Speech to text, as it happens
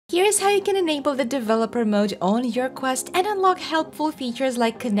Here's how you can enable the developer mode on your Quest and unlock helpful features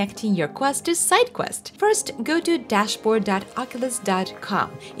like connecting your Quest to SideQuest. First, go to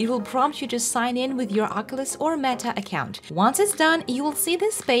dashboard.oculus.com. It will prompt you to sign in with your Oculus or Meta account. Once it's done, you will see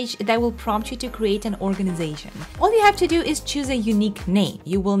this page that will prompt you to create an organization. All you have to do is choose a unique name.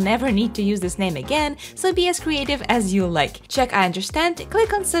 You will never need to use this name again, so be as creative as you like. Check I understand,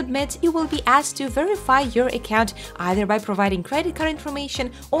 click on submit. You will be asked to verify your account either by providing credit card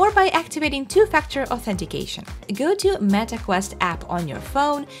information or by activating two-factor authentication. Go to MetaQuest app on your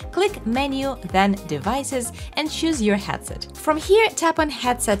phone, click Menu, then Devices, and choose your headset. From here, tap on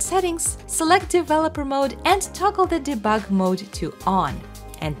Headset Settings, select Developer Mode, and toggle the Debug Mode to On.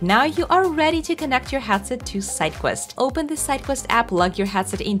 And now you are ready to connect your headset to SideQuest. Open the SideQuest app, plug your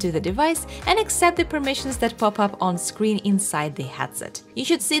headset into the device, and accept the permissions that pop up on screen inside the headset. You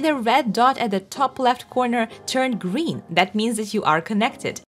should see the red dot at the top left corner turn green. That means that you are connected.